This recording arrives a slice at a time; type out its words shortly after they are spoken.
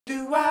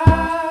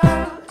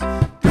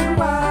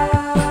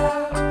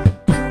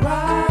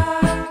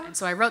And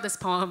so I wrote this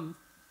poem,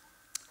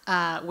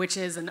 which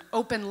is an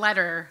open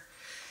letter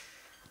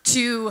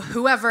to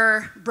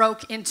whoever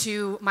broke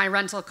into my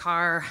rental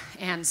car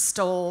and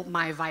stole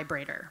my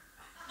vibrator.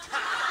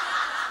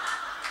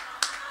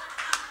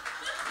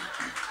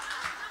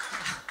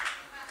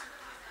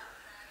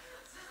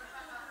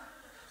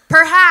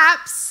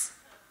 Perhaps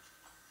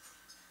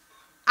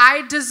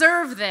I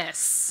deserve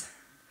this.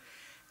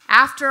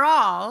 After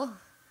all,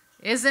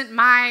 isn't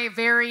my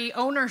very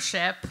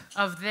ownership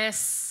of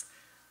this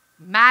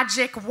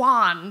magic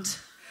wand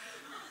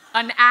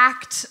an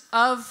act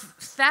of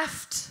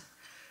theft?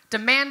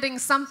 Demanding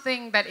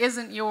something that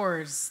isn't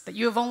yours, that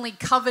you have only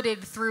coveted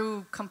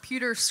through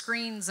computer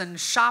screens and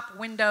shop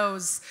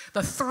windows,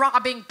 the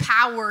throbbing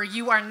power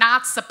you are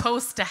not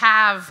supposed to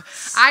have.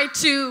 I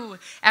too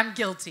am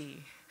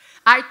guilty.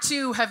 I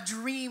too have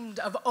dreamed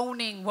of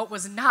owning what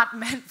was not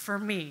meant for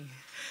me.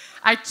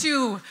 I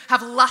too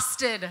have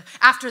lusted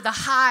after the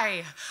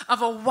high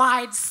of a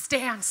wide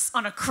stance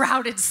on a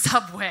crowded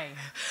subway,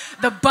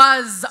 the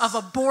buzz of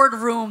a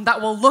boardroom that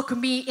will look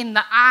me in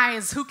the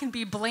eyes. Who can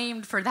be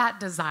blamed for that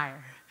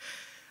desire?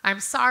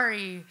 I'm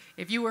sorry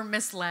if you were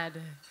misled.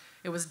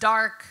 It was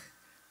dark,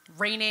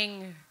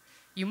 raining.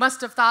 You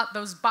must have thought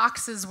those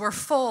boxes were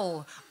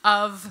full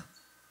of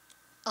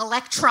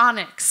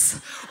electronics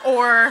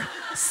or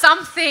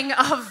something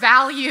of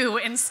value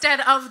instead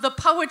of the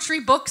poetry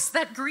books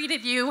that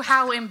greeted you.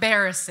 How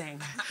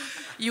embarrassing.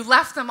 You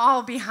left them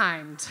all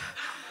behind.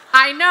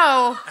 I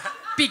know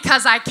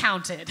because I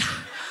counted.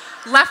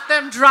 Left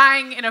them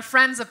drying in a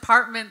friend's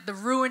apartment, the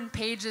ruined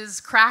pages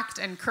cracked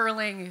and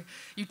curling.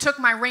 You took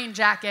my rain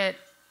jacket,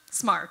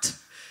 smart.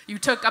 You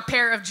took a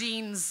pair of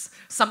jeans,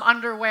 some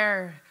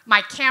underwear,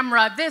 my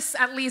camera, this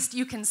at least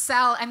you can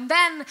sell. And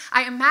then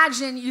I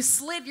imagine you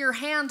slid your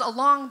hand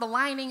along the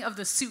lining of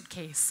the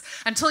suitcase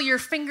until your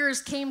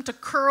fingers came to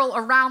curl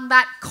around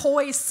that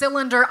coy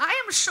cylinder.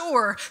 I am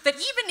sure that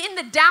even in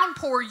the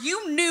downpour,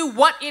 you knew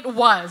what it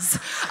was.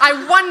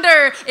 I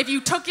wonder if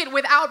you took it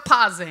without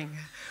pausing,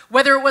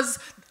 whether it was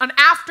an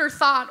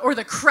afterthought or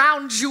the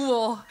crown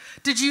jewel.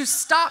 Did you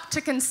stop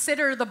to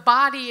consider the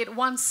body it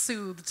once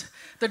soothed,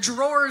 the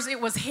drawers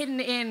it was hidden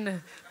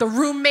in, the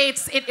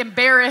roommates it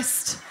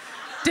embarrassed?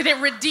 Did it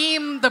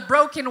redeem the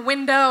broken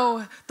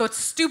window, those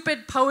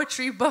stupid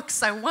poetry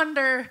books? I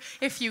wonder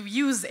if you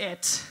use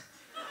it.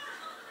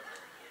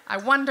 I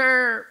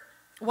wonder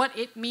what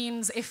it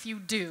means if you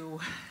do.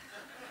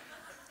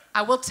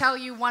 I will tell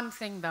you one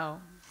thing,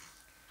 though.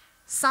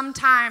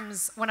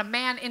 Sometimes when a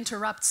man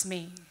interrupts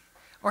me,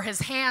 or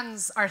his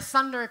hands are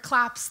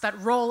thunderclaps that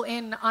roll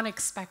in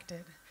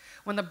unexpected,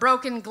 when the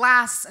broken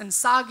glass and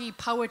soggy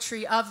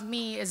poetry of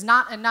me is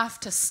not enough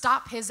to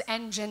stop his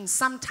engine,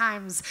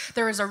 sometimes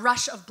there is a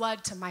rush of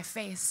blood to my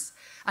face,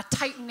 a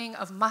tightening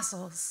of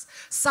muscles.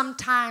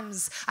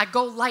 Sometimes I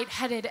go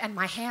lightheaded and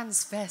my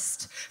hands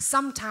fist.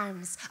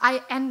 Sometimes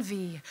I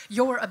envy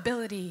your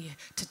ability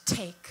to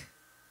take.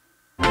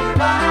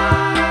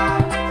 Goodbye.